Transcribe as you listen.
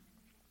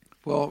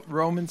Well,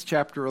 Romans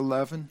chapter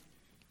 11.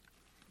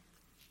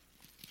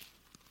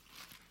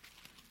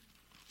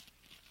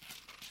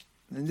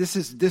 And this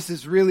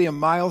is really a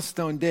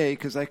milestone day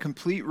because I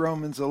complete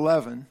Romans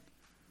 11,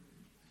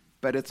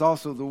 but it's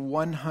also the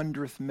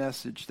 100th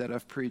message that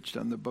I've preached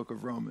on the book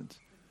of Romans.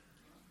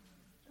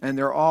 And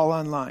they're all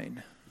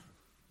online.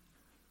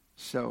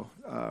 So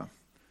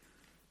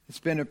it's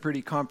been a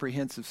pretty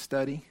comprehensive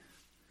study.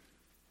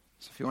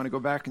 So if you want to go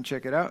back and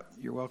check it out,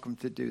 you're welcome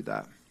to do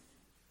that.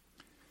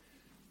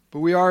 But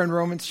we are in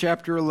Romans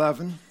chapter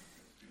 11.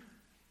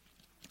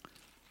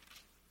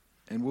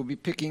 And we'll be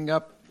picking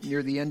up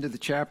near the end of the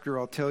chapter.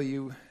 I'll tell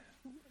you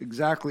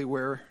exactly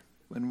where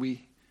when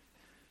we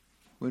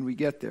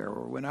get there,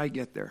 or when I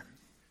get there.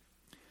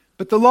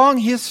 But the long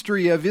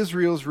history of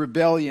Israel's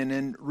rebellion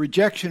and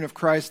rejection of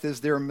Christ as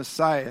their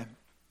Messiah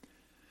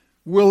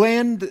will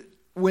end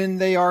when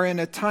they are in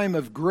a time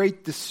of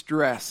great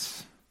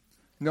distress,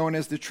 known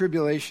as the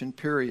tribulation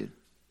period.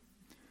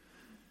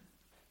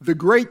 The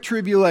Great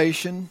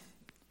Tribulation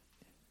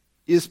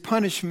is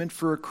punishment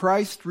for a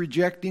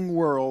Christ-rejecting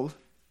world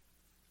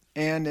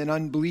and an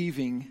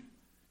unbelieving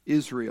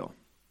Israel.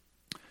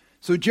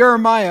 So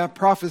Jeremiah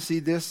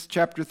prophesied this,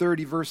 chapter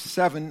 30, verse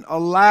 7,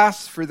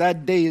 "Alas, for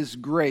that day is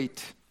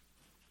great,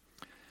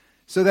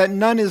 so that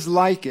none is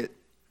like it.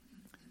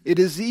 It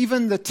is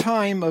even the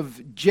time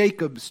of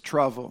Jacob's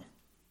trouble,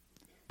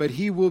 but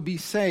he will be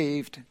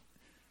saved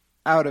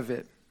out of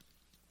it."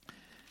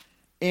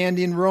 And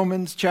in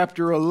Romans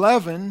chapter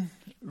 11,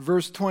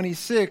 verse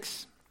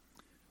 26,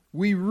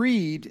 we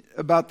read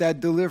about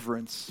that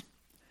deliverance.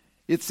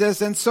 It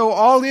says, "And so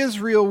all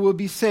Israel will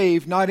be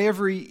saved, not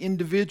every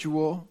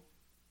individual,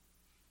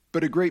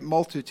 but a great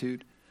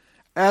multitude.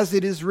 As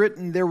it is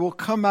written, there will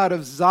come out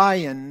of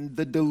Zion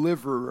the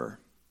deliverer,"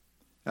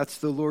 that's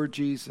the Lord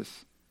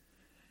Jesus,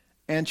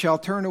 "and shall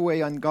turn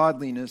away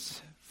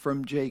ungodliness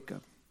from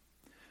Jacob."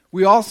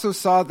 We also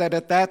saw that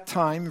at that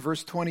time,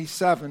 verse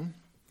 27,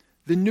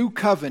 the new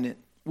covenant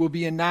will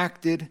be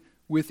enacted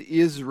with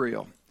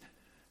Israel.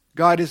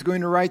 God is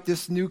going to write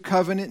this new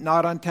covenant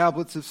not on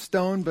tablets of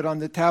stone, but on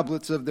the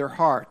tablets of their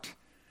heart.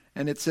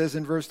 And it says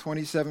in verse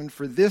 27,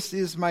 "For this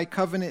is my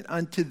covenant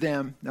unto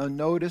them." Now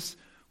notice,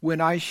 "when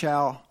I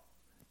shall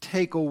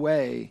take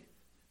away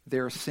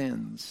their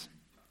sins."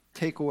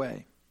 Take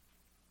away.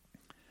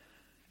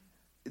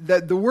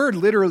 The word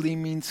literally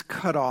means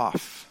cut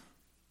off.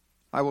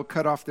 I will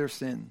cut off their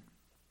sin.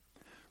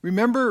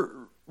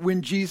 Remember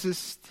when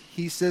Jesus,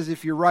 he says,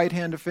 if your right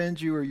hand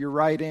offends you, or your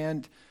right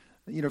hand,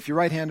 if your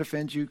right hand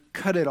offends you,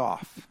 cut it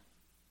off.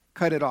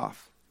 Cut it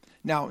off.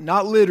 Now,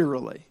 not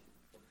literally.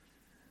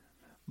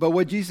 But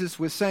what Jesus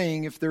was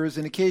saying, if there is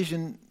an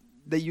occasion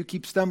that you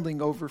keep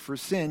stumbling over for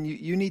sin,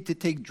 you need to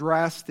take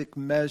drastic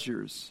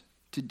measures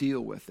to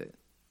deal with it,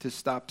 to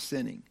stop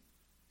sinning.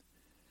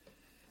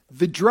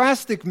 The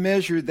drastic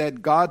measure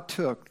that God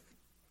took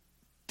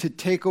to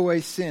take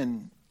away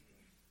sin,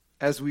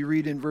 as we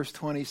read in verse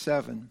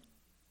 27,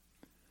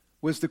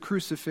 was the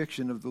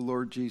crucifixion of the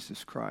Lord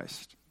Jesus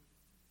Christ.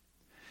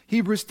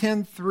 Hebrews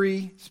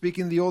 10:3,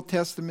 speaking of the Old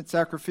Testament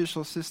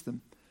sacrificial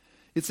system,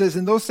 it says,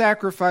 "In those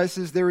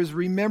sacrifices there is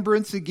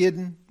remembrance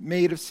again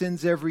made of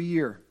sins every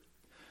year.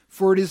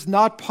 For it is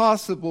not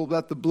possible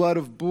that the blood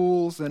of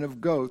bulls and of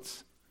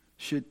goats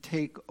should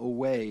take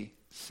away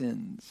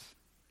sins."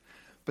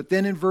 But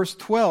then in verse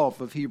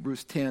 12 of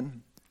Hebrews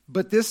 10,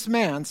 "But this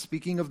man,"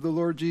 speaking of the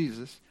Lord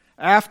Jesus,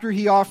 "after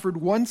he offered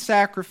one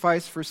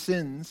sacrifice for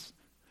sins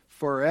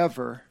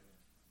forever,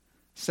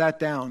 sat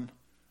down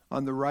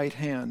on the right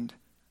hand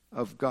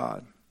of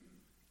God."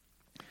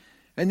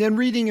 And then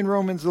reading in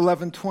Romans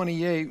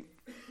 11:28,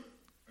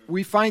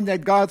 we find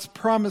that God's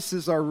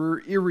promises are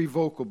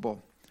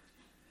irrevocable.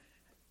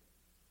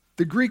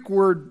 The Greek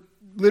word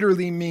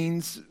literally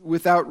means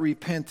without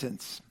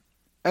repentance.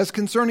 "As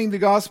concerning the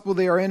gospel,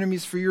 they are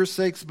enemies for your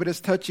sakes, but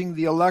as touching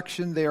the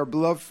election, they are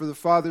beloved for the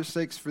Father's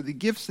sakes, for the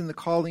gifts and the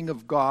calling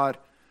of God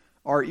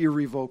are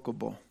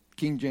irrevocable."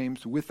 King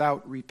James,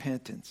 without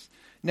repentance.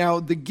 Now,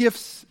 the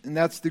gifts, and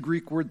that's the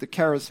Greek word, the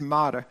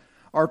charismata,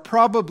 are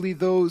probably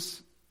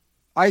those,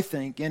 I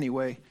think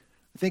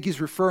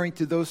he's referring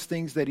to those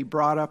things that he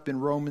brought up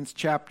in Romans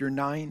chapter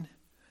 9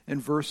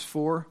 and verse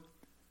 4,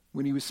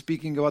 when he was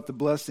speaking about the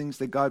blessings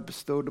that God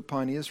bestowed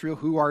upon Israel.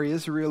 Who are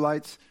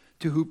Israelites?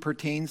 To who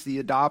pertains the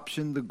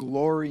adoption, the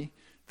glory,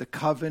 the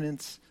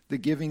covenants, the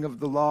giving of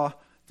the law,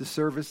 the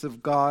service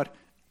of God,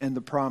 and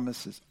the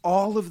promises.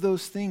 All of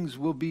those things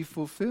will be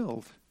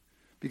fulfilled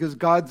because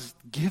God's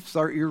gifts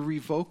are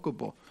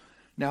irrevocable.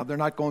 Now, they're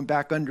not going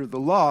back under the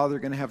law. They're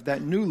going to have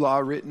that new law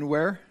written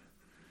where?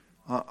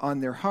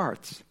 On their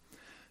hearts.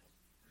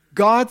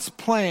 God's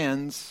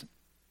plans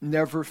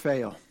never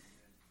fail.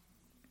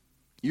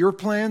 Your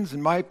plans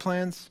and my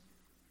plans,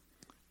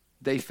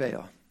 they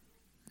fail.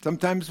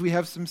 Sometimes we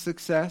have some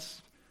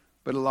success,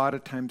 but a lot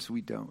of times we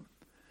don't.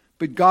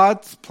 But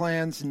God's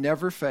plans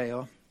never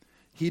fail.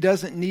 He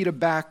doesn't need a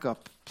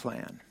backup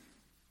plan.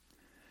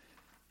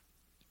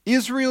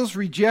 Israel's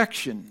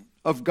rejection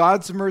of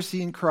God's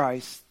mercy in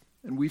Christ,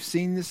 and we've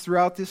seen this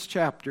throughout this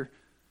chapter,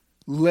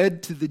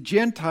 led to the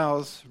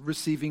Gentiles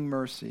receiving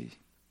mercy.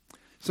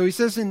 So he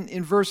says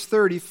in verse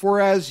 30, "For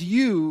as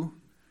you,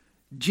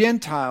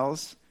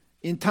 Gentiles,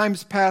 in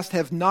times past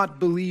have not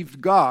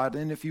believed God,"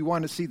 and if you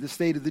want to see the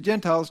state of the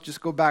Gentiles, just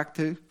go back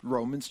to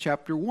Romans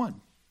chapter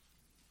 1.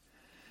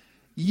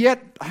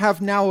 "Yet have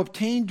now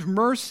obtained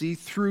mercy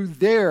through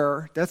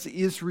their," that's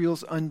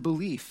Israel's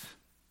unbelief.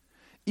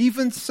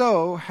 "Even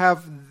so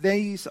have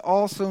these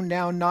also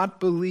now not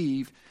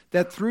believed,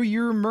 that through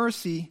your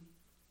mercy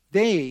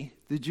they,"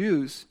 the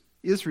Jews,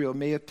 Israel,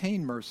 "may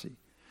obtain mercy."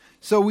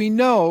 So we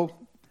know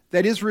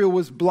that Israel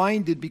was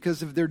blinded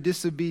because of their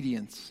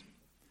disobedience.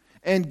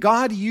 And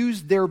God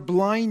used their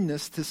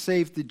blindness to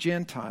save the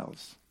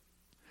Gentiles.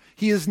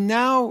 He is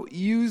now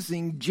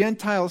using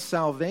Gentile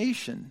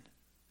salvation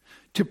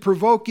to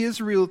provoke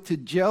Israel to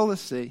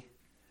jealousy,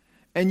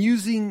 and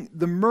using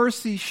the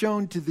mercy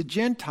shown to the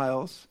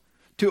Gentiles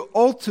to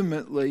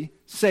ultimately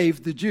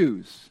save the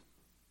Jews.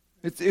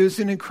 It was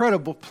an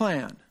incredible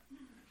plan.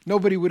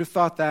 Nobody would have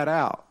thought that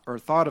out or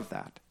thought of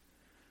that.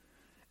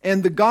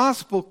 And the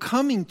gospel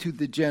coming to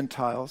the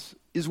Gentiles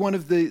is one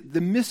of the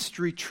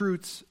mystery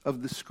truths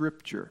of the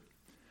Scripture.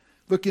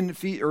 Look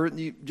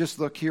just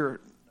look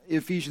here,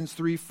 Ephesians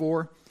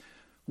 3:4.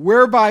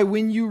 "Whereby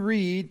when you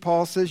read,"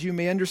 Paul says, "you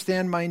may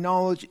understand my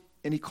knowledge,"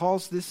 and he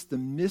calls this the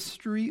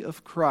mystery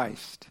of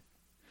Christ.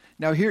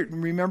 Now here,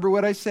 remember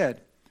what I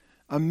said.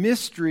 A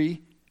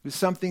mystery was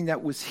something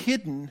that was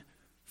hidden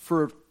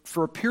for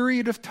a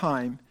period of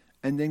time,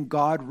 and then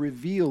God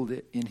revealed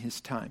it in his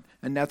time.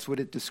 And that's what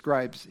it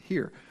describes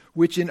here.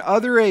 "Which in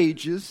other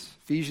ages,"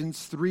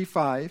 Ephesians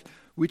 3:5,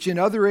 "which in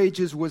other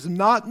ages was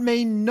not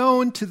made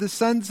known to the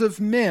sons of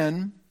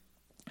men,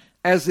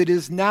 as it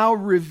is now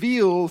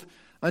revealed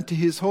unto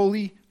his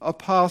holy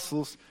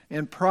apostles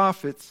and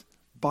prophets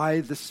by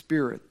the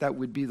Spirit." That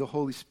would be the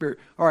Holy Spirit.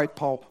 All right,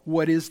 Paul,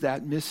 what is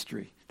that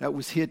mystery that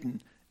was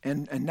hidden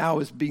and now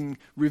is being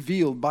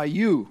revealed by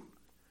you?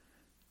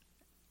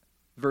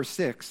 Verse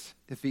 6,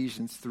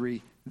 Ephesians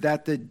 3,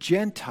 "that the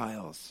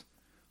Gentiles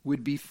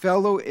would be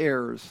fellow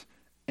heirs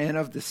and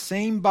of the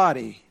same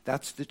body,"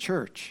 that's the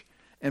church,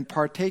 "and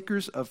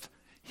partakers of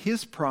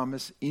his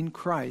promise in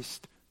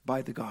Christ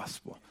by the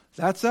gospel."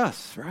 That's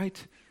us,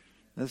 right?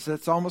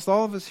 That's almost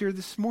all of us here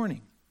this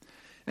morning.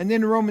 And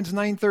then in Romans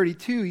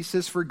 9:32, he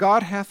says, "For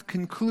God hath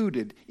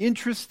concluded,"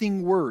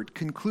 interesting word,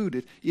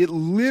 concluded. It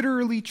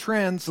literally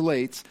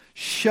translates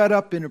shut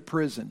up in a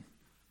prison.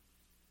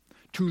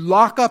 To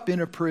lock up in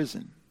a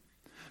prison.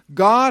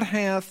 "God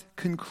hath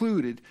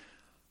concluded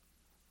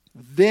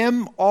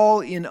them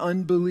all in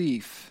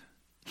unbelief."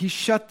 He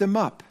shut them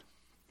up.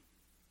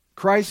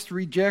 Christ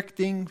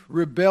rejecting,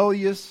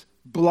 rebellious,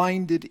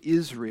 blinded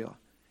Israel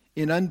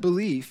in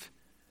unbelief,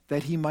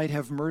 that he might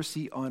have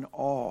mercy on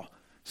all,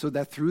 so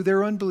that through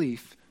their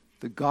unbelief,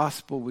 the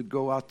gospel would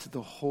go out to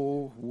the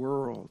whole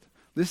world.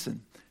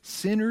 Listen,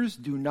 sinners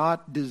do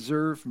not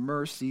deserve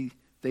mercy.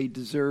 They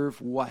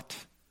deserve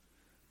what?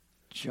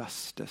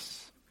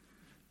 Justice.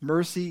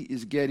 Mercy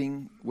is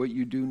getting what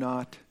you do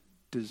not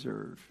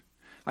deserve.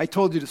 I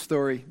told you the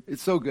story.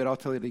 It's so good, I'll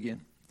tell it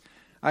again.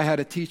 I had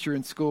a teacher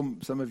in school,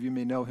 some of you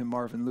may know him,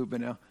 Marvin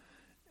Lubenow,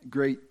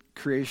 great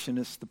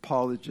creationist,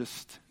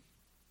 apologist,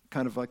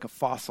 kind of like a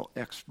fossil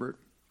expert.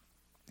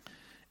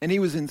 And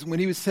when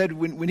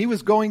he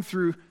was going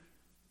through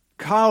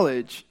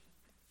college,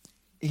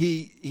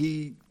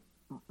 he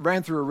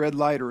ran through a red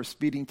light or a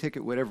speeding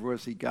ticket, whatever it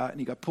was he got, and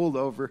he got pulled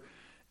over.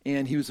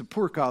 And he was a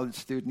poor college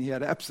student. He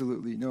had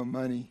absolutely no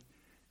money,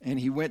 and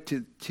he went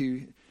to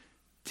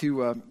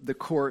the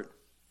court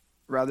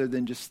rather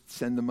than just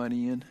send the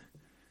money in.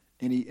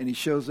 And he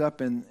shows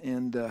up,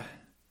 and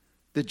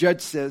the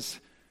judge says,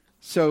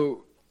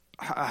 "So,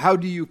 how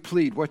do you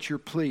plead? What's your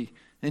plea?"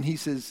 And he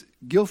says,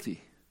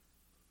 "Guilty."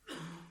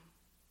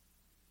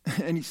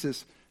 And he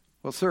says,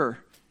 "Well, sir,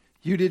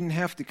 you didn't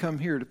have to come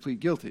here to plead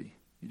guilty.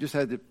 You just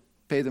had to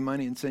pay the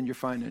money and send your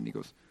fine." And he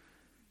goes,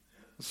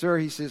 "Well, sir,"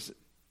 he says,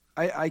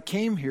 I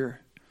came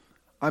here,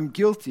 I'm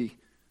guilty,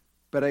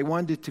 but I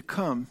wanted to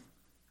come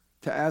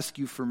to ask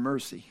you for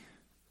mercy."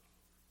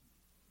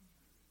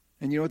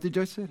 And you know what the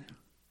judge said?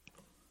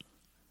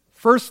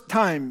 "First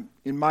time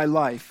in my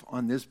life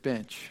on this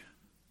bench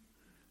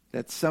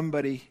that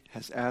somebody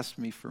has asked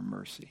me for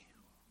mercy.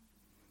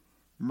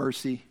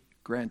 Mercy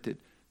granted,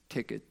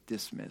 ticket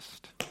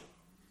dismissed."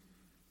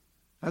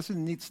 That's a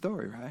neat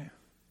story, right?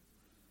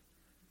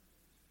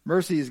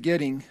 Mercy is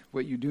getting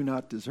what you do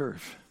not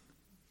deserve.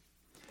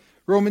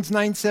 Romans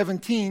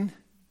 9:17,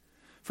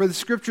 "For the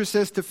scripture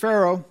says to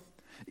Pharaoh,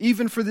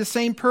 even for the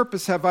same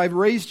purpose have I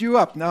raised you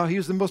up." Now, he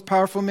was the most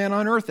powerful man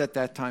on earth at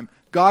that time.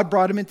 God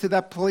brought him into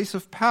that place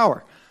of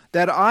power,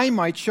 "that I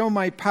might show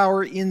my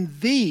power in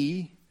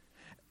thee,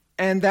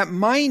 and that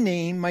my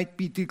name might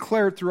be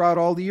declared throughout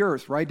all the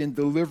earth," right? In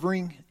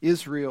delivering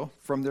Israel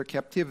from their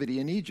captivity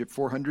in Egypt,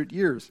 400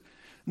 years.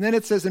 And then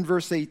it says in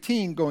verse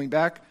 18, going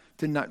back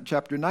to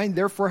chapter 9,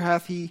 "Therefore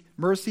hath he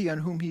mercy on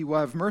whom he will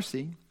have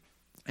mercy,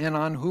 and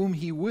on whom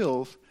he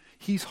wills,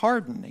 he's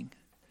hardening.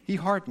 He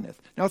hardeneth."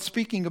 Now it's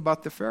speaking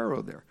about the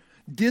Pharaoh there.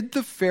 Did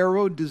the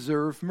Pharaoh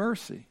deserve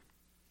mercy?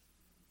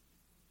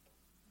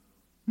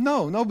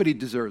 No, nobody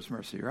deserves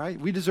mercy, right?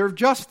 We deserve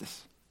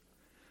justice.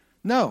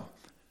 No.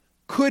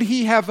 Could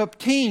he have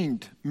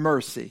obtained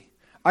mercy?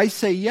 I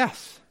say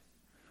yes,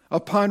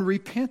 upon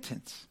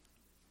repentance.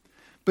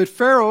 But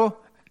Pharaoh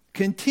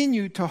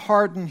continued to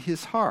harden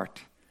his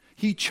heart.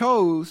 He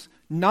chose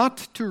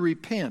not to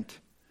repent.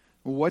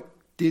 What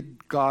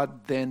did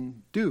God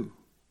then do?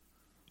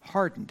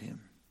 Hardened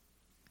him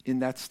in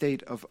that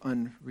state of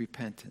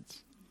unrepentance.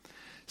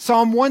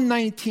 Psalm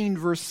 119,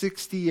 verse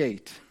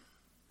 68.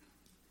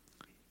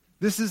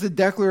 This is a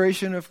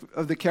declaration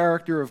of the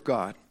character of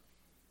God.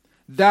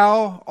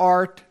 Thou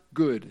art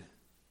good,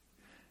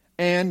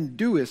 and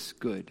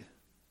doest good.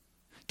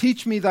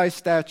 Teach me thy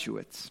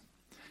statutes.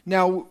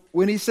 Now,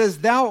 when he says,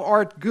 thou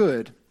art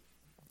good,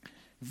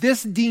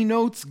 this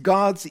denotes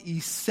God's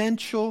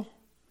essential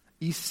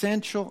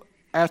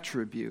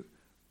attribute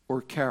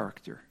or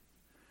character.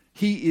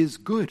 He is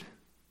good.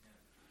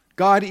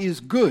 God is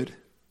good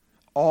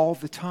all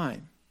the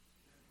time.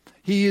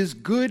 He is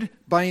good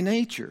by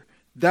nature.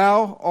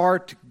 Thou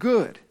art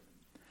good,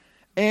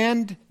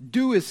 and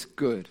doest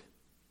good.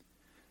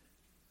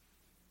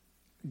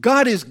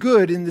 God is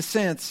good in the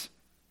sense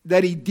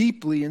that he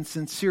deeply and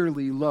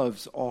sincerely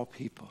loves all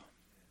people.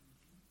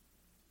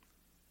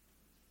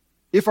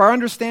 If our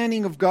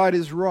understanding of God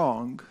is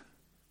wrong,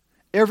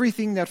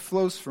 everything that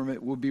flows from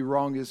it will be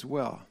wrong as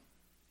well.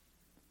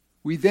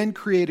 We then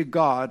create a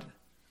God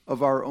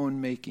of our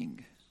own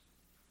making,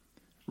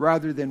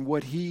 rather than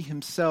what he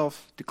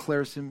himself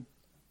declares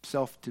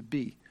himself to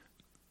be.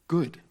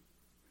 Good.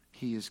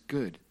 He is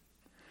good.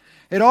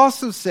 It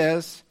also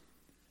says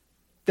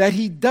that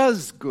he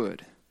does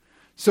good.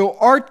 So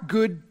art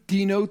good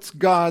denotes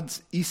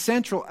God's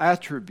essential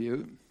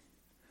attribute.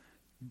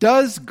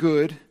 Does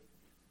good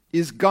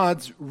is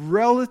God's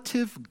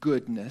relative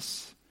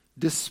goodness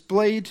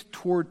displayed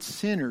toward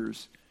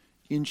sinners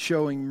in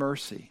showing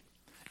mercy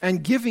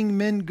and giving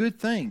men good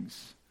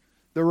things.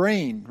 The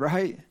rain,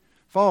 right,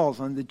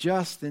 falls on the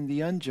just and the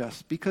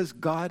unjust because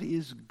God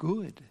is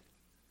good.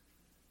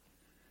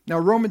 Now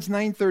Romans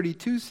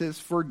 9:32 says,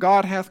 for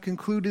God hath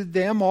concluded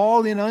them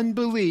all in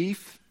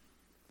unbelief.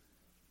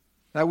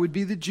 That would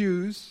be the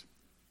Jews,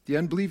 the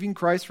unbelieving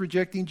Christ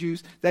rejecting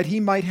Jews, that he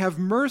might have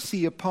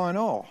mercy upon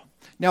all.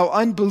 Now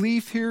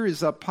unbelief here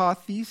is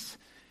apathes.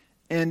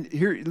 And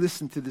here,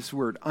 listen to this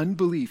word,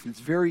 unbelief. It's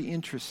very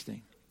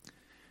interesting.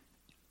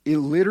 It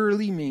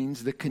literally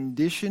means the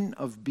condition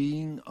of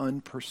being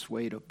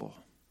unpersuadable.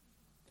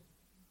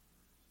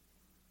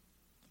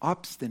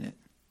 Obstinate.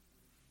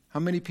 How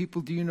many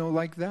people do you know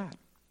like that?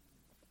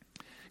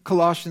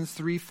 Colossians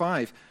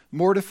 3:5.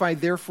 Mortify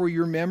therefore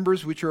your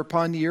members which are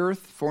upon the earth,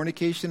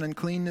 fornication,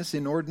 uncleanness,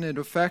 inordinate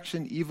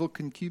affection, evil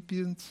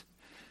concupiscence,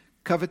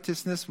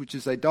 covetousness, which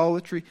is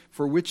idolatry,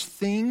 for which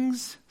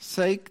things'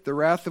 sake the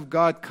wrath of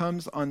God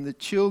comes on the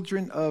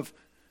children of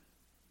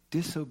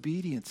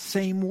disobedience.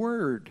 Same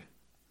word.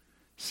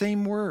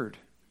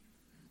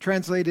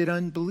 Translated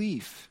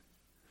unbelief.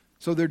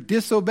 So they're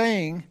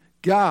disobeying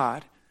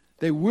God.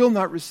 They will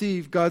not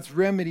receive God's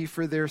remedy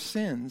for their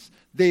sins.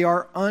 They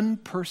are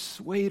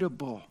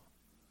unpersuadable.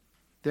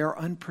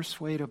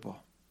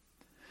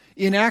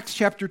 In Acts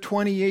chapter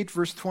 28,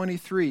 verse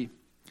 23,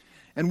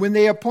 and when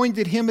they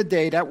appointed him a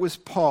day, that was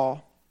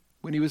Paul,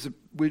 when he was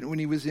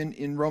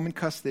in Roman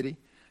custody,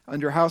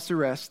 under house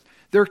arrest,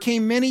 there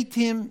came many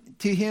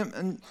to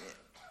him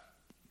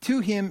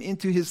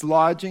into his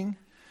lodging,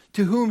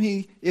 to whom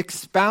he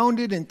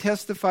expounded and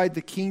testified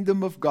the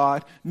kingdom of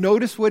God.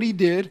 Notice what he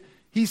did.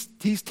 He's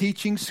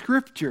teaching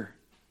Scripture.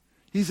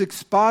 He's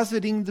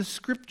expositing the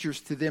Scriptures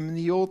to them in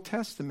the Old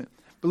Testament.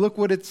 But look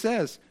what it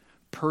says.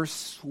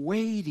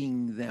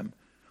 Persuading them,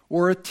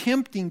 or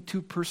attempting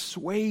to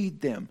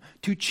persuade them,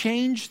 to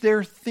change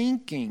their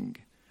thinking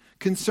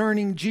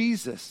concerning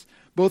Jesus,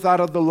 both out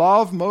of the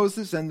law of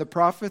Moses and the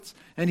prophets.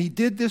 And he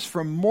did this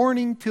from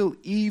morning till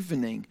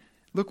evening.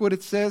 Look what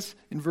it says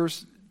in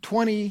verse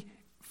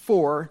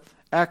 24,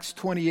 Acts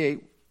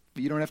 28.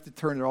 But you don't have to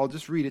turn it, I'll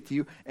just read it to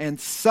you. And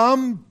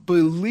some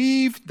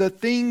believed the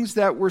things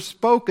that were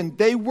spoken.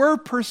 They were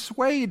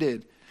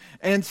persuaded.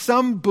 And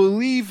some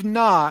believed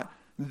not.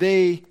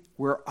 They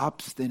were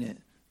obstinate.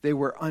 They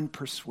were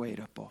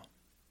unpersuadable.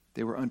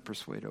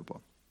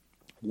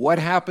 What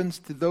happens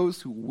to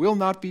those who will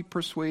not be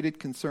persuaded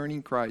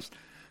concerning Christ?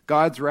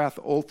 God's wrath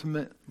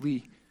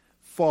ultimately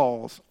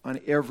falls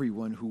on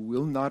everyone who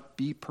will not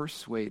be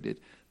persuaded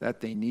that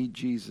they need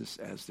Jesus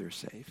as their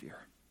Savior.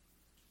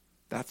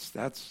 That's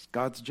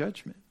God's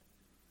judgment.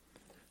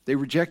 They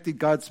rejected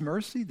God's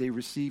mercy. They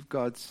received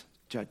God's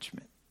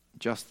judgment,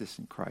 justice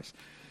in Christ.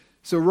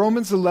 So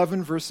Romans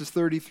 11, verses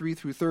 33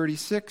 through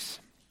 36,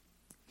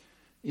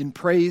 in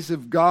praise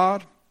of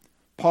God,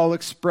 Paul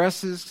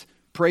expresses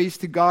praise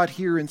to God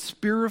here in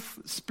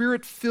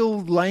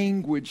spirit-filled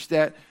language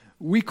that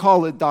we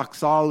call a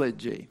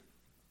doxology.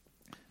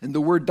 And the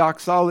word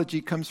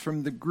doxology comes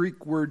from the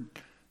Greek word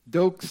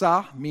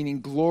doxa, meaning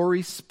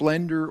glory,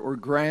 splendor, or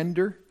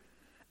grandeur.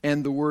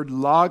 And the word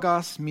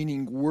logos,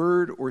 meaning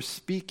word or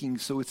speaking.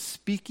 So it's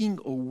speaking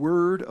a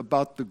word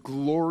about the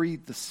glory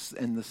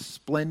and the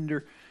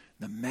splendor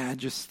The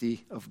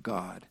majesty of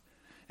God.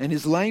 And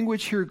his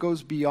language here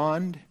goes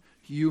beyond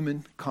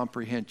human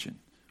comprehension,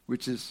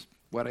 which is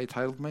what I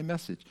titled my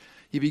message.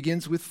 He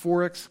begins with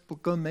 4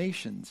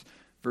 exclamations.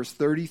 Verse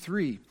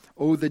 33,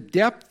 "Oh, the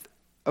depth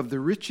of the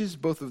riches,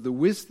 both of the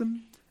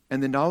wisdom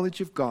and the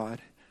knowledge of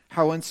God,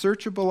 how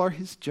unsearchable are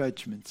his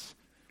judgments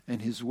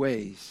and his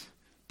ways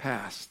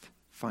past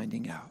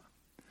finding out."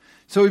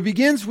 So he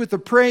begins with the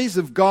praise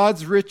of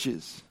God's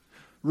riches.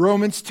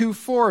 Romans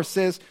 2:4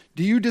 says,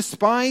 "Do you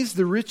despise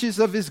the riches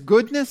of his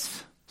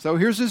goodness?" So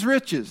here's his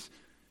riches.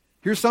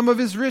 Here's some of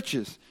his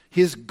riches.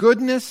 His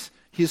goodness,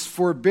 his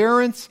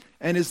forbearance,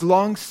 and his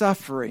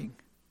long-suffering.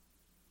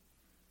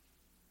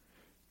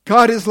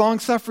 God is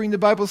long-suffering, the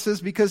Bible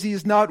says, because he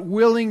is not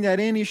willing that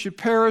any should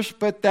perish,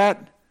 but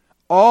that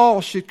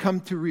all should come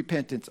to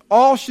repentance.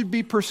 All should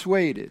be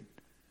persuaded.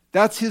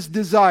 That's his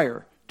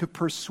desire, to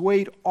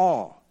persuade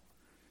all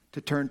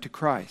to turn to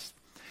Christ.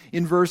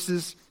 In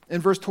verse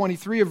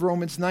 23 of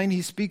Romans 9,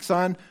 he speaks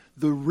on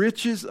the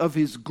riches of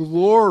his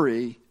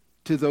glory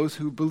to those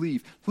who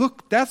believe.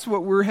 Look, that's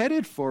what we're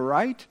headed for,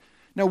 right?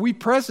 Now, we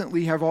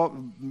presently have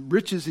all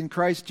riches in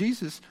Christ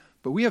Jesus,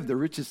 but we have the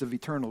riches of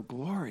eternal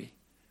glory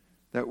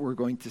that we're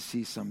going to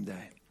see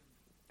someday.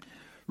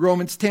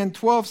 Romans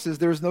 10:12 says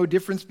there's no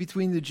difference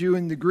between the Jew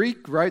and the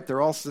Greek, right?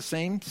 They're all the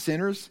same,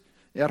 sinners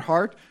at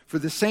heart. For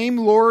the same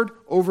Lord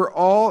over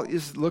all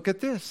is, look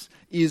at this,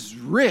 is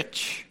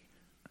rich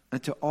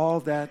unto all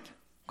that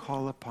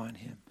call upon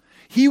him.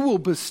 He will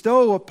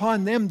bestow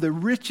upon them the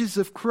riches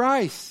of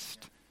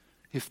Christ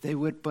if they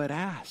would but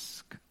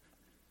ask.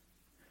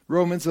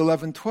 Romans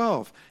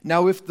 11:12.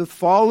 Now if the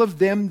fall of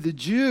them, the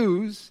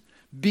Jews,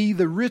 be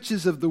the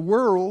riches of the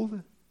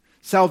world,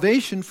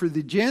 salvation for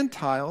the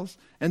Gentiles,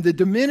 and the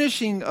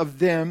diminishing of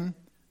them,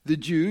 the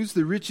Jews,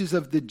 the riches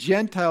of the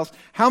Gentiles,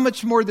 how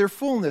much more their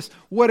fullness?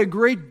 What a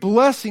great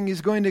blessing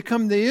is going to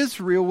come to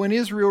Israel when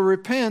Israel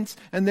repents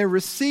and they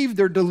receive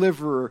their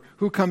deliverer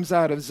who comes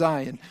out of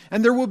Zion.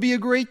 And there will be a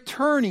great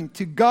turning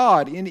to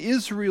God in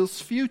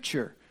Israel's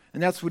future.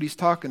 And that's what he's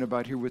talking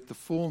about here with the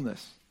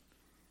fullness.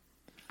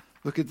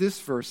 Look at this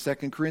verse,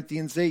 2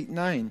 Corinthians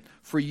 8:9.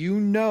 For you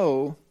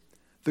know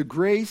the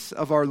grace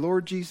of our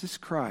Lord Jesus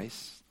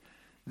Christ,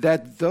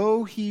 that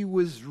though he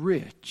was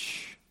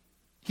rich,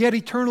 he had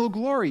eternal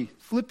glory.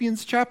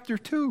 Philippians chapter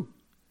 2.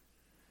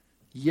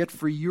 Yet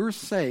for your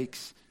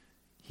sakes,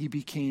 he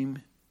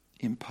became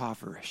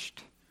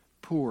impoverished,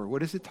 poor.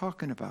 What is it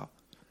talking about?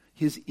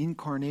 His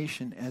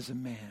incarnation as a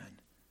man.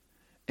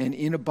 And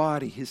in a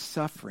body, his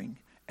suffering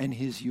and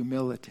his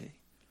humility.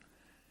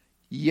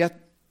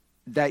 Yet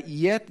that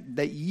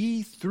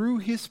ye through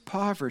his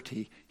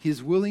poverty,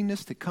 his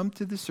willingness to come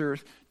to this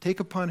earth,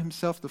 take upon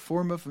himself the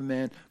form of a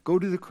man, go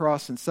to the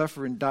cross and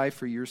suffer and die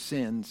for your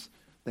sins,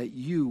 that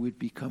you would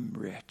become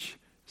rich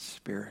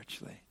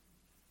spiritually.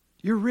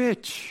 You're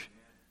rich.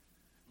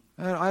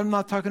 I'm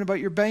not talking about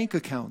your bank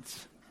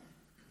accounts.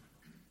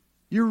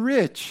 You're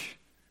rich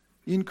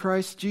in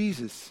Christ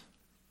Jesus.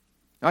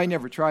 I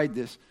never tried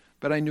this,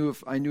 but I knew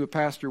a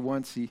pastor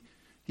once. He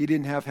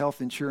didn't have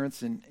health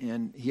insurance,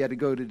 and he had to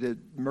go to the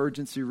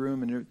emergency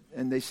room,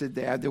 and they said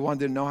they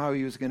wanted to know how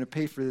he was going to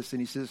pay for this,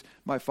 and he says,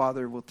 "My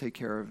Father will take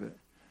care of it."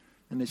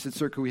 And they said,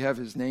 "Sir, could we have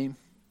his name?"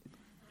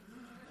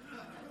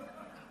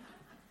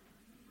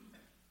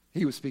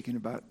 He was speaking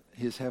about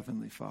his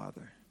heavenly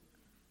Father.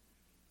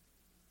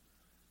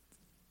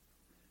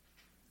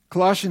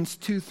 Colossians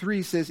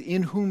 2:3 says,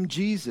 "In whom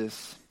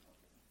Jesus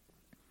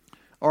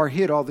are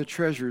hid all the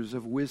treasures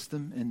of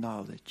wisdom and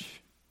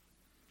knowledge."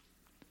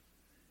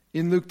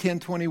 In Luke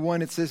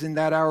 10:21, it says, "In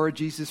that hour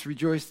Jesus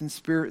rejoiced in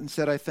spirit and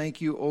said, I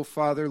thank you, O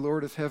Father,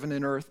 Lord of heaven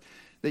and earth,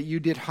 that you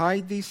did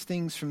hide these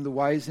things from the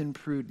wise and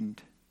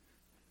prudent,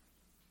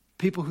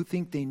 people who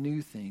think they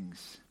knew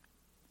things,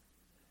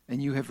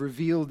 and you have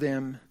revealed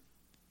them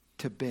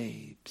to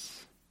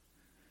babes."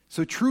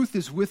 So truth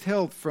is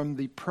withheld from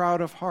the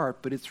proud of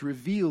heart, but it's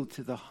revealed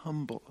to the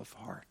humble of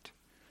heart.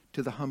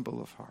 To the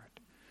humble of heart.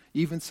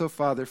 Even so,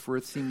 Father, for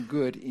it seemed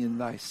good in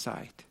thy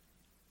sight.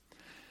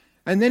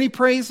 And then he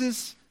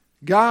praises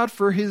God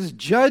for his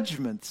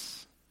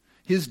judgments.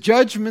 His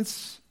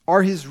judgments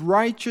are his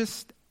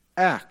righteous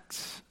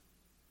acts.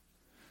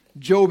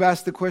 Job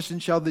asked the question,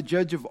 shall the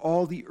judge of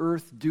all the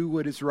earth do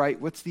what is right?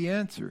 What's the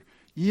answer?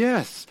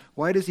 Yes.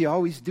 Why does he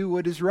always do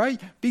what is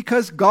right?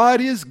 Because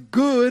God is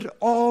good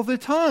all the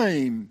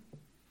time.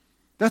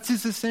 That's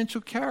his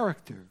essential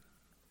character.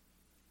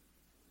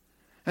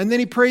 And then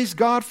he praised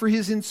God for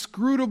his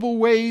inscrutable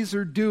ways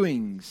or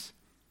doings.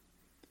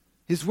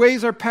 His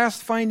ways are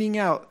past finding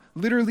out.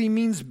 Literally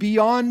means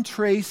beyond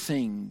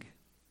tracing.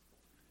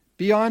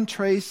 Beyond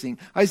tracing.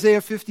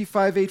 Isaiah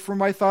 55:8, "For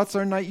my thoughts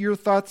are not your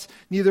thoughts,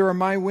 neither are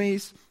my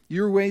ways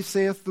your ways,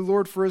 saith the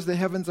Lord. For as the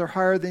heavens are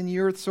higher than the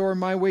earth, so are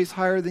my ways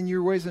higher than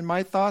your ways, and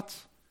my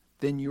thoughts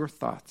than your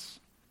thoughts."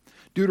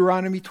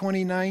 Deuteronomy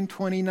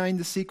 29:29,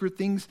 "The secret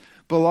things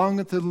belong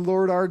unto the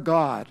Lord our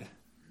God.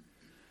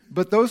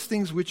 but those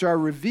things which are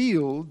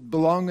revealed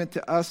belong unto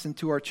us and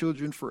to our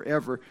children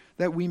forever,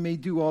 that we may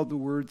do all the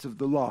words of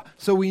the law.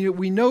 So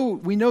we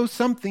know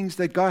some things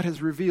that God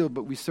has revealed,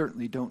 but we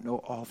certainly don't know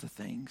all the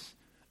things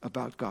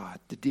about God,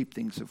 the deep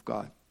things of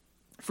God.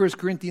 1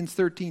 Corinthians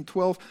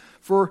 13:12,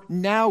 for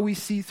now we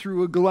see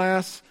through a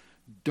glass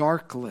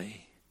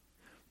darkly,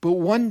 but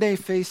one day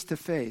face to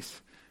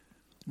face.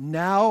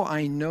 Now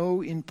I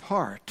know in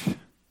part,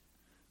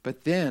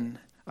 but then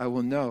I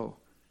will know,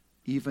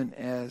 even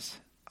as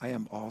I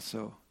am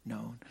also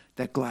known.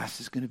 That glass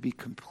is going to be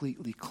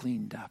completely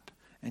cleaned up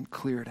and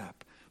cleared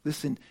up.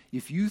 Listen,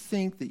 if you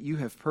think that you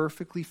have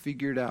perfectly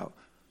figured out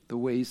the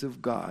ways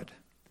of God,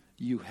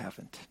 you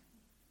haven't.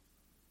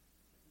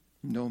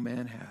 No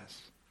man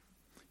has.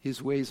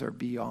 His ways are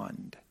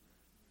beyond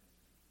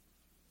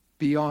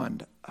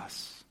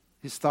us.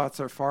 His thoughts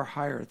are far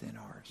higher than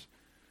ours.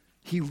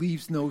 He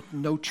leaves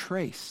no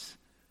trace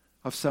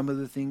of some of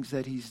the things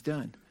that he's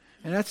done.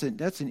 And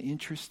that's an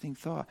interesting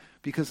thought,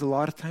 because a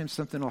lot of times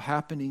something will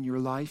happen in your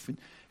life,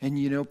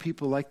 and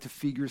people like to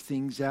figure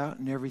things out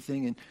and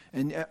everything,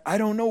 and I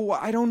don't know why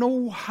I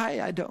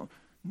don't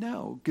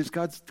know, because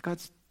God's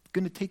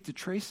going to take the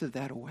trace of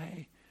that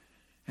away,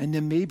 and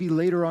then maybe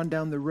later on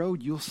down the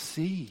road you'll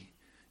see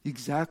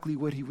exactly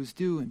what he was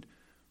doing.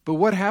 But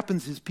what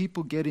happens is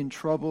people get in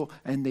trouble,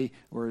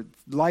 or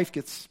life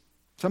gets,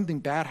 something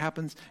bad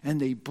happens,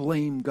 and they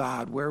blame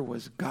God. Where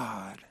was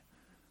God?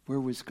 Where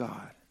was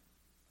God?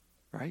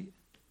 Right?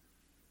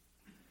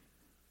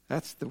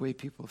 That's the way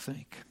people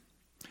think.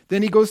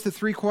 Then he goes to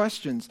 3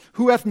 questions.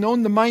 Who hath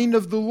known the mind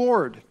of the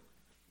Lord?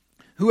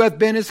 Who hath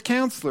been his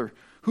counselor?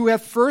 Who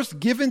hath first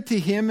given to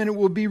him, and it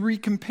will be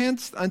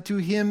recompensed unto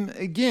him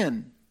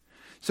again?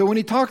 So when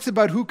he talks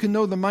about who can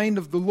know the mind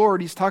of the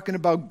Lord, he's talking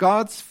about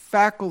God's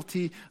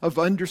faculty of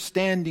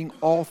understanding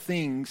all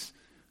things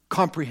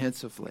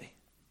comprehensively.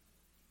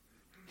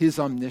 His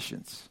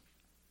omniscience.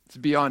 It's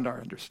beyond our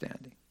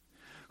understanding.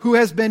 Who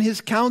has been his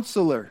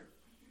counselor?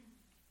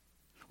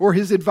 Or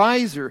his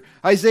advisor?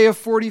 Isaiah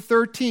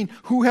 40:13.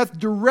 Who hath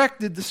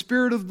directed the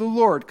Spirit of the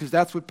Lord? Because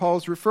that's what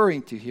Paul's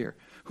referring to here.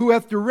 Who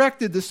hath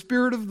directed the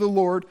Spirit of the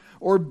Lord,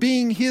 or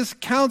being his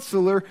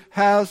counselor,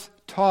 has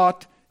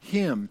taught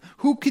him.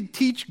 Who could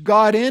teach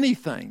God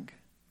anything?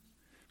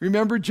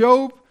 Remember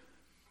Job?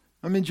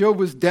 Job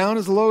was down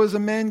as low as a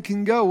man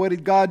can go. What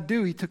did God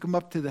do? He took him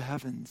up to the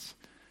heavens.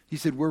 He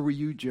said, where were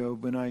you,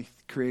 Job, when I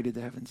created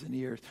the heavens and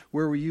the earth?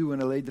 Where were you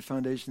when I laid the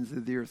foundations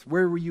of the earth?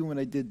 Where were you when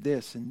I did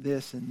this and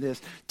this and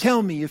this?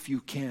 Tell me if you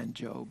can,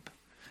 Job.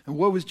 And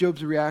what was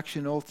Job's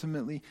reaction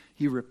ultimately?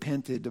 He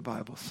repented, the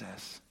Bible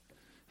says.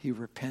 He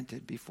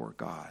repented before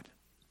God.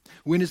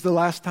 When is the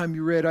last time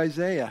you read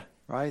Isaiah?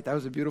 Right? That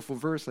was a beautiful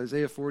verse,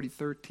 Isaiah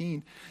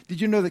 40:13.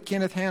 Did you know that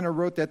Kenneth Hanna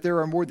wrote that there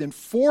are more than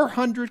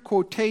 400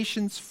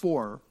 quotations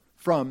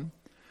from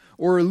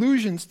or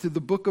allusions to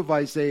the book of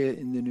Isaiah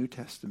in the New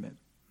Testament?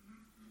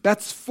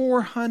 That's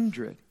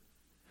 400.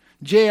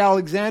 J.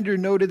 Alexander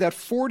noted that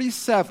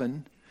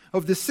 47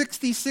 of the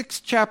 66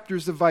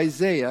 chapters of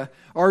Isaiah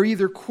are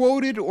either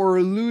quoted or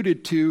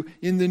alluded to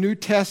in the New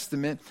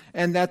Testament,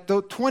 and that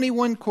the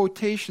 21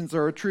 quotations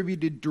are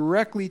attributed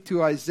directly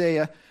to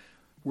Isaiah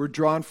were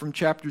drawn from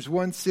chapters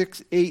 1,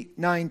 6, 8,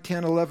 9,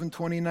 10, 11,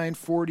 29,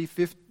 40,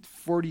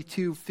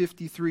 42,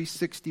 53,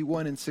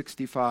 61, and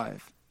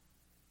 65.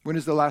 When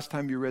is the last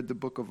time you read the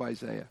book of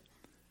Isaiah?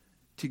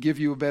 To give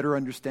you a better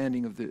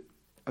understanding of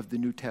the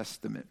New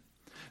Testament.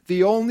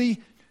 The only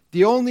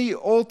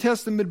Old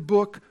Testament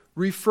book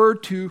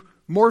referred to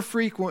more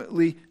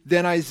frequently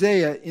than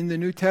Isaiah in the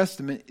New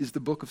Testament is the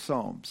book of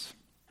Psalms.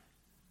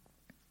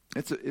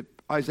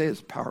 Isaiah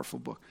is a powerful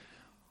book.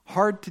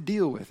 Hard to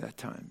deal with at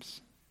times.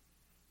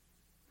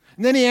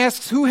 And then he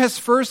asks, who has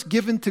first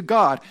given to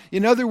God?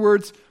 In other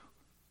words,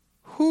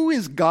 who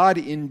is God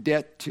in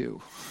debt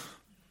to?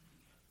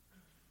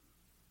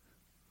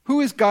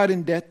 Who is God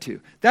in debt to?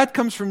 That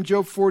comes from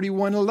Job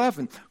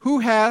 41:11.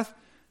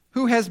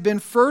 Who has been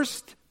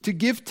first to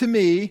give to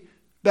me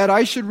that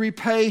I should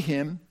repay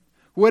him?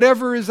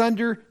 Whatever is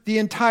under the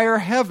entire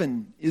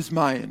heaven is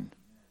mine.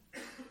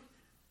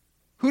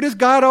 Who does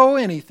God owe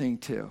anything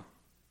to?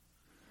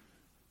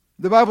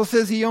 The Bible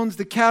says he owns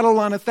the cattle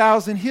on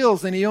 1,000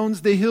 hills, and he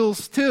owns the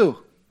hills too.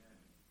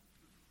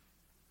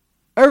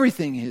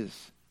 Everything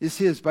is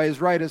his by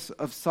his right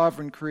of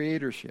sovereign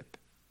creatorship.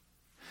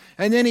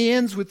 And then he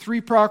ends with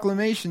 3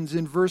 proclamations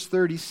in verse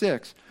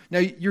 36. Now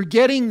you're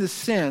getting the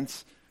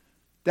sense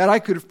that I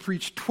could have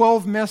preached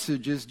 12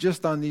 messages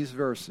just on these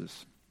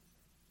verses.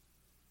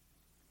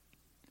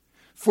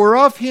 For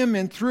of him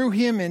and through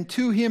him and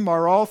to him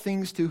are all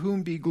things, to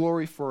whom be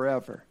glory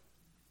forever.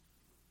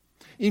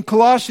 In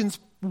Colossians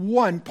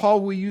 1,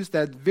 Paul will use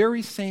that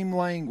very same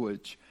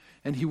language,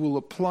 and he will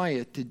apply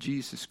it to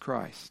Jesus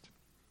Christ.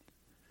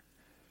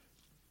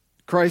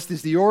 Christ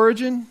is the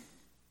origin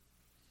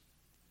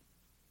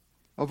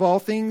of all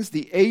things,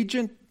 the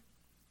agent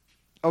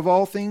of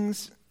all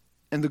things,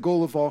 and the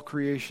goal of all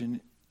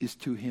creation is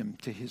to him,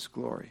 to his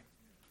glory.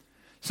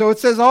 So it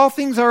says all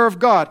things are of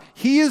God.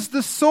 He is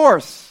the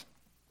source.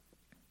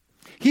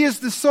 He is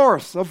the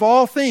source of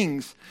all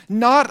things,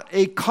 not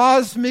a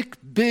cosmic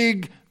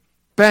big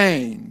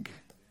bang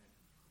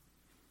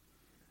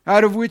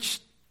out of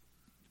which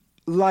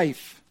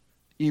life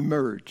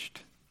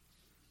emerged.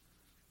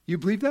 You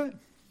believe that?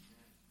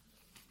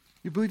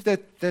 You believe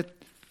that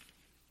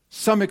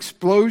some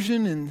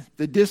explosion in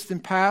the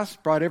distant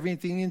past brought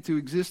everything into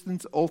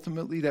existence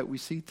ultimately that we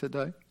see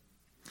today?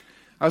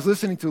 I was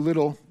listening to a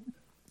little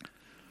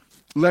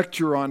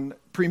lecture on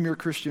Premier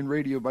Christian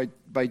Radio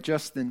by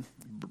Justin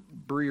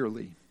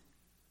Brearley.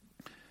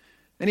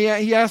 And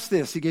he asked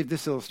this, he gave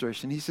this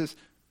illustration. He says,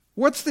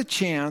 what's the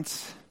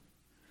chance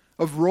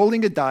of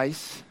rolling a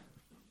dice,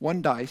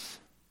 one dice,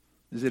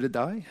 is it a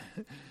die?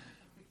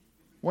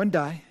 One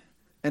die,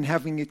 and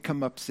having it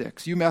come up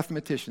 6. You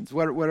mathematicians,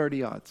 what are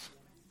the odds?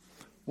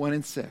 1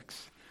 in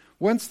 6.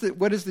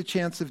 What is the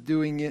chance of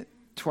doing it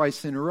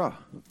twice in a row?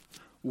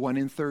 1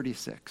 in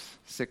 36.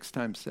 6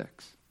 times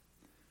 6.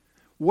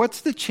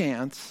 What's the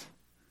chance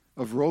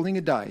of rolling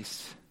a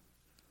dice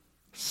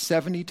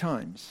 70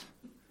 times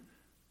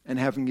and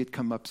having it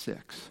come up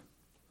 6?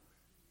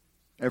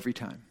 Every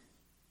time.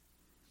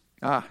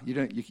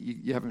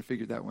 You haven't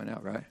figured that one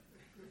out, right?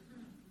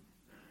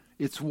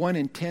 It's 1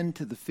 in 10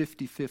 to the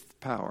 55th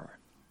power.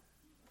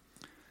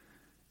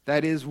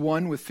 That is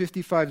 1 with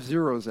 55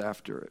 zeros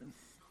after it.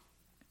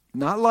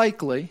 Not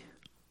likely,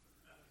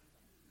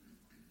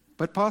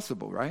 but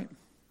possible, right?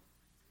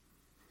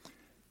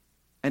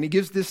 And he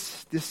gives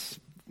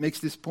makes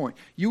this point.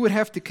 You would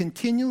have to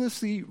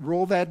continuously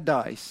roll that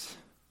dice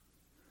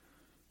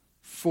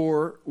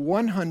for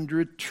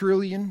 100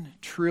 trillion,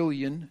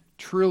 trillion,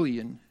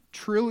 trillion,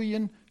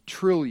 trillion,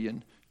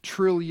 trillion,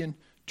 trillion,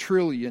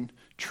 trillion,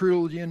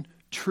 trillion,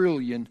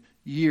 trillion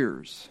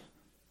years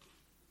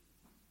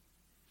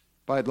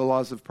by the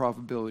laws of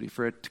probability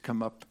for it to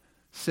come up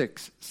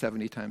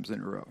 70 times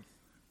in a row.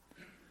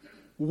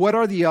 What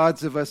are the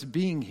odds of us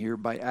being here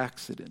by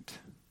accident,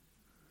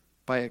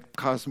 by a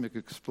cosmic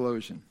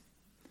explosion?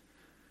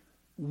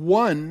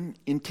 1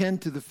 in 10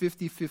 to the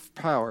 55th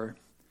power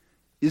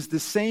is the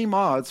same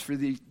odds for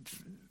the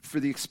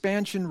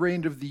expansion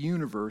rate of the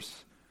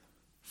universe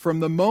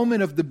from the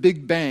moment of the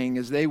Big Bang,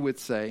 as they would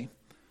say,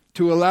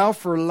 to allow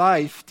for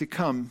life to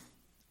come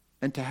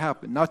and to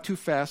happen, not too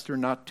fast or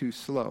not too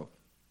slow.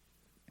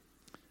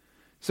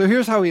 So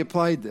here's how he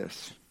applied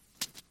this,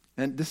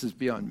 and this is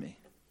beyond me.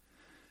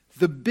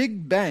 The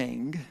Big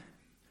Bang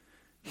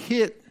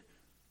hit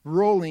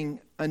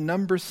rolling a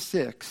number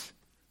 6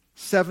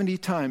 70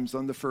 times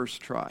on the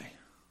first try.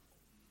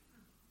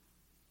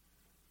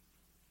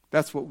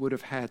 That's what would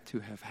have had to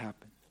have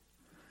happened.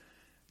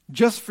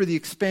 Just for the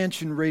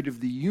expansion rate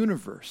of the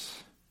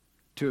universe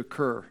to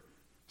occur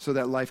so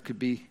that life could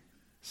be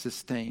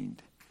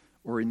sustained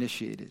or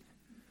initiated.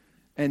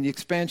 And the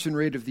expansion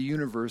rate of the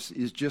universe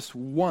is just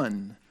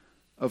one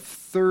of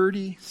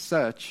 30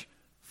 such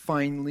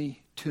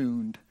finely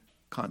tuned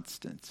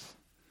constants.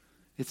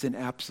 It's an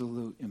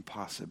absolute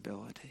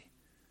impossibility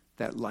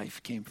that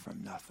life came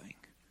from nothing,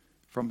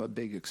 from a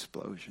big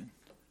explosion.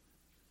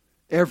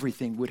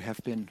 Everything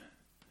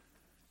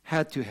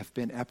had to have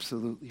been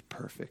absolutely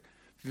perfect.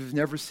 If you've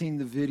never seen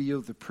the video,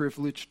 The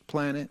Privileged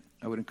Planet,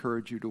 I would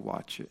encourage you to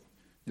watch it.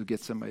 You'll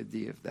get some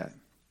idea of that.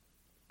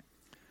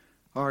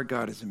 Our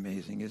God is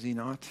amazing, is he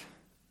not?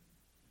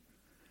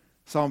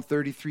 Psalm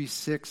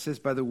 33:6 says,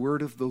 by the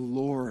word of the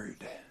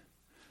Lord,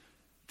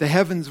 the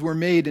heavens were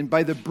made, and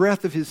by the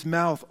breath of his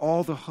mouth,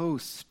 all the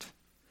host.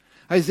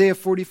 Isaiah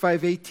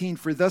 45:18,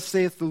 for thus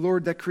saith the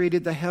Lord that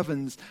created the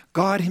heavens,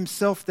 God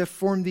himself that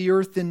formed the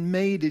earth and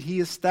made it. He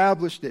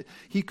established it.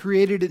 He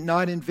created it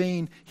not in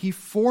vain. He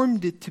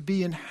formed it to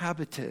be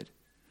inhabited.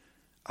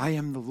 I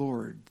am the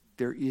Lord.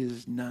 There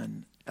is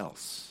none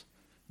else,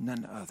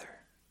 none other.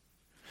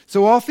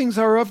 So all things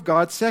are of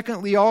God.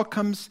 Secondly, all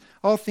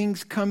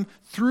things come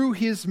through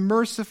his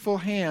merciful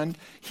hand.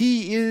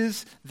 He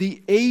is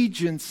the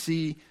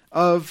agency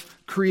of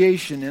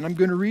creation. And I'm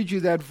going to read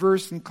you that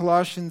verse in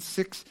Colossians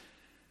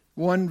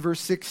 1 verse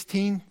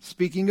 16,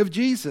 speaking of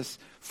Jesus.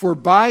 For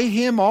by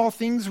him all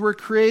things were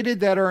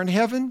created that are in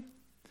heaven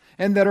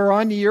and that are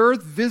on the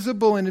earth,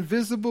 visible and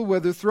invisible,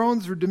 whether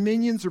thrones or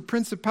dominions or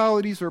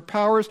principalities or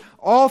powers.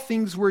 All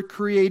things were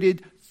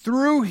created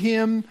through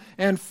him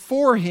and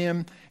for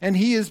him, and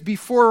he is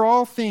before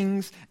all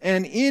things,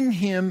 and in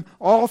him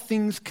all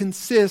things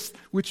consist,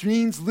 which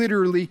means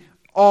literally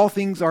all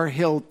things are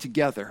held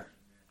together.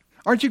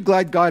 Aren't you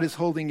glad God is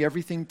holding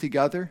everything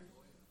together?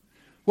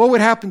 What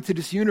would happen to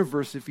this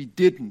universe if he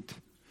didn't?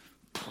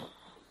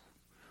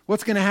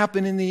 What's going to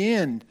happen in the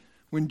end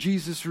when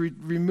Jesus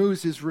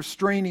removes his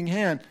restraining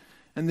hand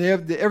and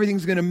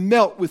everything's going to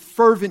melt with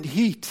fervent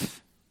heat?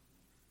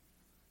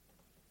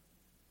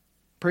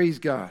 Praise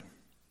God.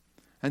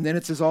 And then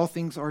it says all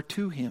things are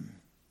to him.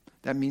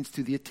 That means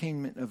to the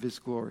attainment of his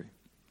glory.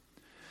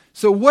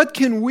 So what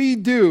can we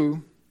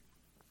do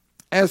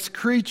as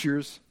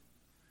creatures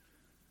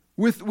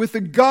with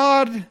a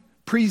God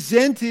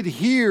presented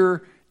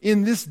here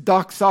in this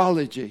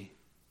doxology?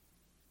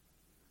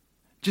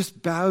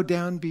 Just bow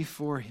down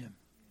before him.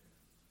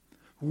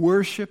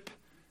 Worship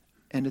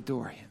and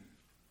adore him.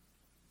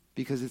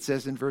 Because it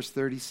says in verse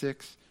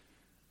 36,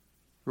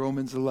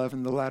 Romans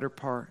 11, the latter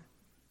part,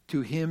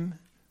 to him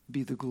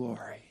be the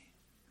glory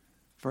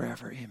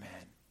forever.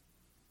 Amen.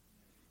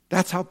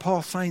 That's how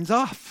Paul signs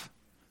off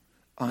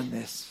on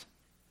this.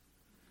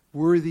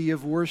 Worthy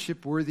of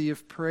worship, worthy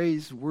of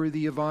praise,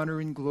 worthy of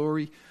honor and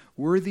glory,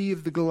 worthy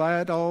of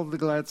all the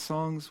glad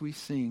songs we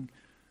sing,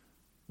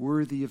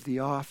 worthy of the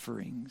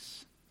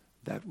offerings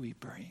that we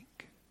bring.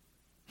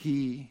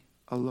 He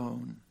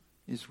alone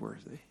is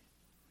worthy.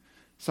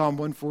 Psalm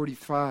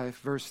 145,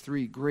 verse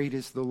 3, great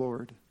is the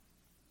Lord.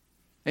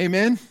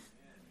 Amen?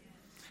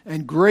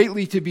 And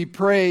greatly to be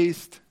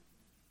praised.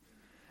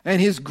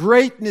 And his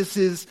greatness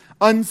is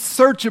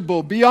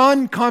unsearchable,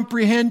 beyond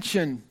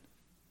comprehension.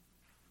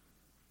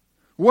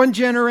 One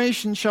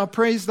generation shall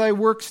praise thy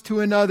works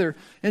to another,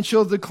 and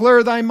shall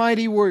declare thy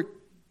mighty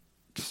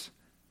works.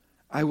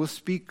 I will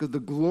speak of the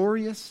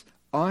glorious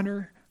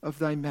honor of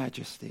thy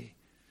majesty,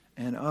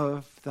 and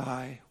of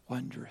thy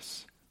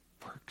wondrous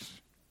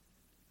works.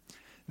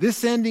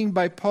 This ending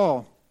by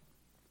Paul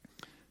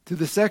to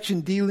the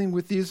section dealing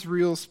with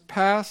Israel's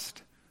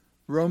past,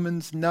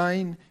 Romans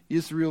 9,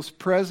 Israel's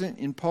present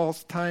in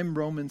Paul's time,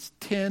 Romans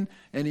 10,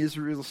 and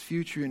Israel's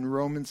future in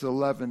Romans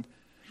 11,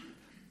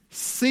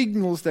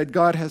 signals that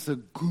God has a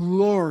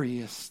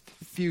glorious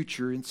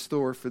future in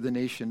store for the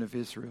nation of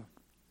Israel.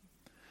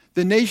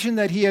 The nation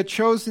that he had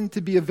chosen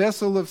to be a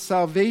vessel of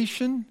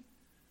salvation,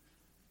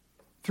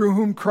 through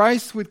whom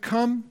Christ would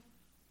come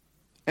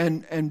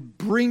and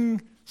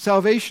bring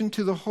salvation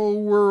to the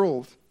whole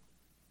world.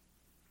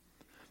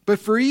 But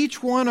for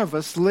each one of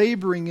us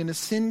laboring in a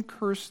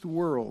sin-cursed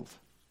world,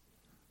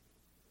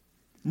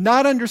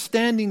 not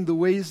understanding the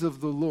ways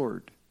of the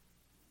Lord,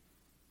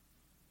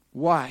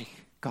 why,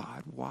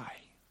 God, why?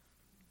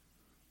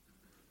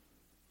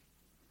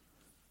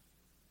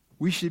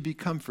 We should be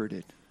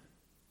comforted,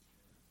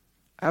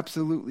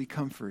 absolutely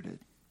comforted,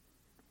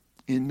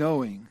 in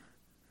knowing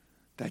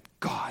that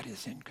God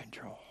is in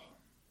control.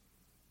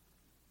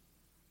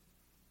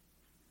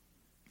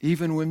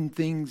 Even when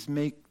things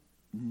make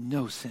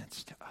no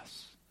sense to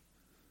us,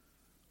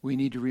 we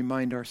need to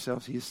remind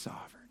ourselves he is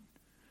sovereign.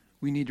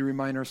 We need to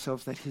remind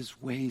ourselves that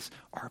his ways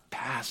are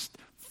past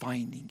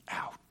finding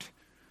out.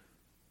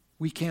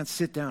 We can't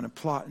sit down and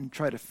plot and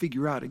try to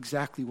figure out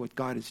exactly what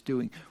God is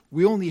doing.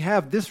 We only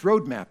have this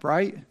roadmap,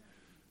 right?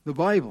 The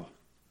Bible,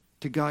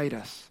 to guide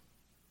us.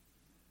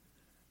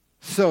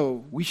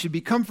 So we should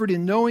be comforted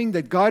in knowing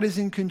that God is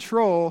in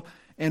control,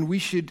 and we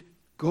should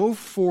go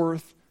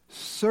forth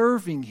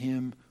serving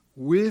him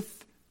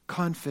with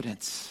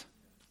confidence.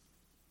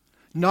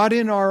 Not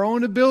in our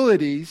own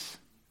abilities,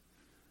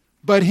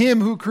 but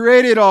him who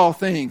created all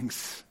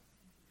things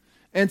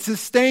and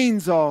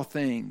sustains all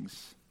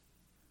things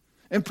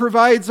and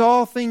provides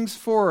all things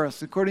for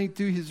us according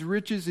to his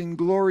riches and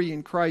glory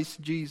in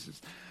Christ Jesus.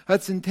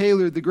 Hudson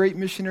Taylor, the great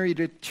missionary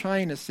to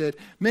China, said,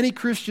 many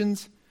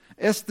Christians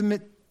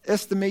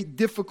estimate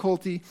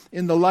difficulty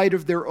in the light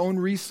of their own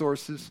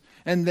resources,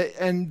 and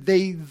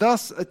they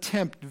thus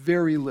attempt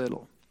very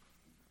little.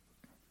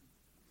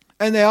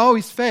 And they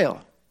always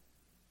fail.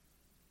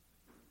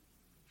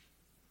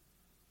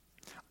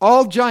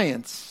 All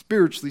giants,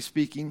 spiritually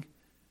speaking,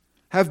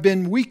 have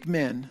been weak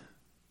men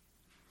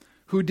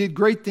who did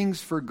great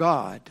things for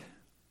God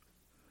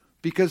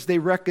because they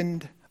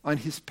reckoned on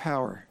his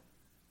power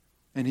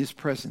and his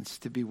presence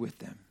to be with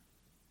them.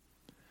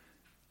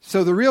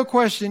 So the real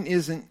question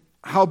isn't,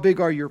 how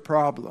big are your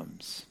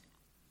problems?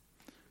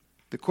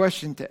 The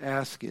question to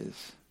ask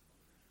is,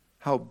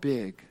 how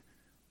big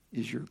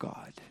is your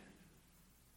God?